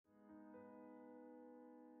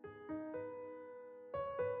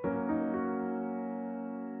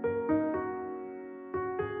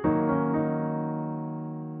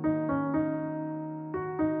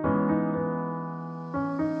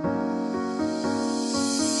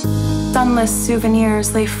Sunless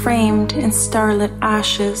souvenirs lay framed in starlit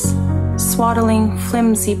ashes, swaddling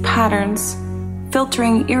flimsy patterns,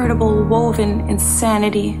 filtering irritable woven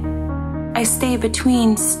insanity. I stay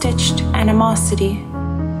between stitched animosity,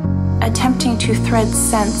 attempting to thread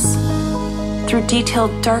sense through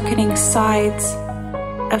detailed darkening sides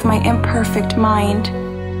of my imperfect mind.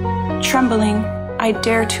 Trembling, I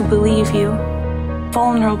dare to believe you.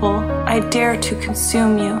 Vulnerable, I dare to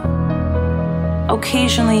consume you.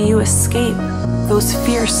 Occasionally you escape those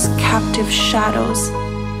fierce captive shadows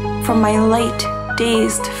from my light,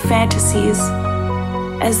 dazed fantasies,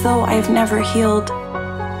 as though I've never healed.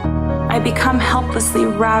 I become helplessly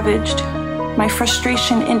ravaged. My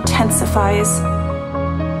frustration intensifies.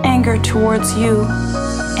 Anger towards you,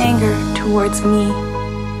 anger towards me.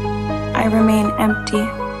 I remain empty,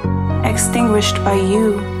 extinguished by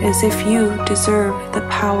you as if you deserve the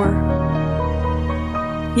power.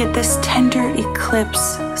 Yet this tender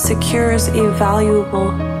eclipse secures a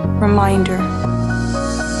valuable reminder.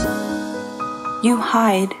 You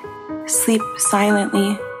hide, sleep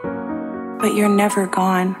silently, but you're never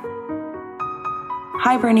gone.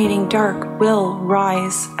 Hibernating dark will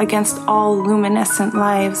rise against all luminescent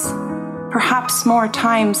lives, perhaps more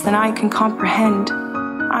times than I can comprehend.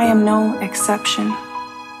 I am no exception.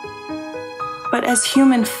 But as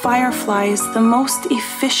human fireflies, the most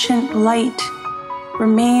efficient light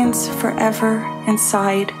remains forever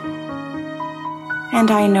inside. And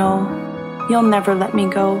I know you'll never let me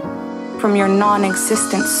go from your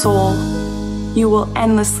non-existent soul. You will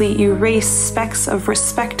endlessly erase specks of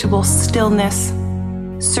respectable stillness,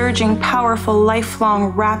 surging powerful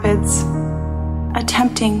lifelong rapids,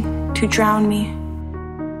 attempting to drown me.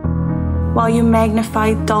 While you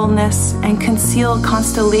magnify dullness and conceal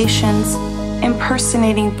constellations,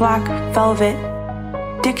 impersonating black velvet,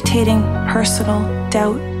 dictating personal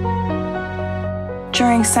doubt.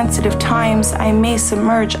 During sensitive times, I may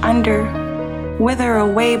submerge under, wither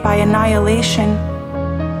away by annihilation,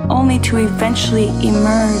 only to eventually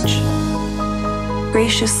emerge,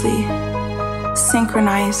 graciously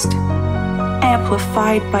synchronized,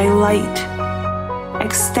 amplified by light,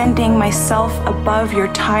 extending myself above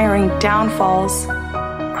your tiring downfalls.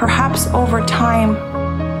 Perhaps over time,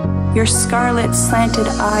 your scarlet slanted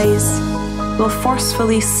eyes will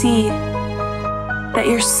forcefully see that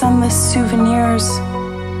your sunless souvenirs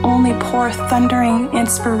only pour thundering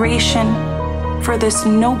inspiration for this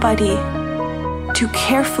nobody to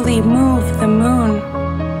carefully move the moon,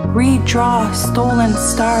 redraw stolen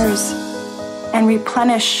stars, and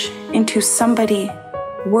replenish into somebody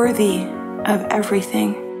worthy of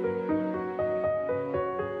everything.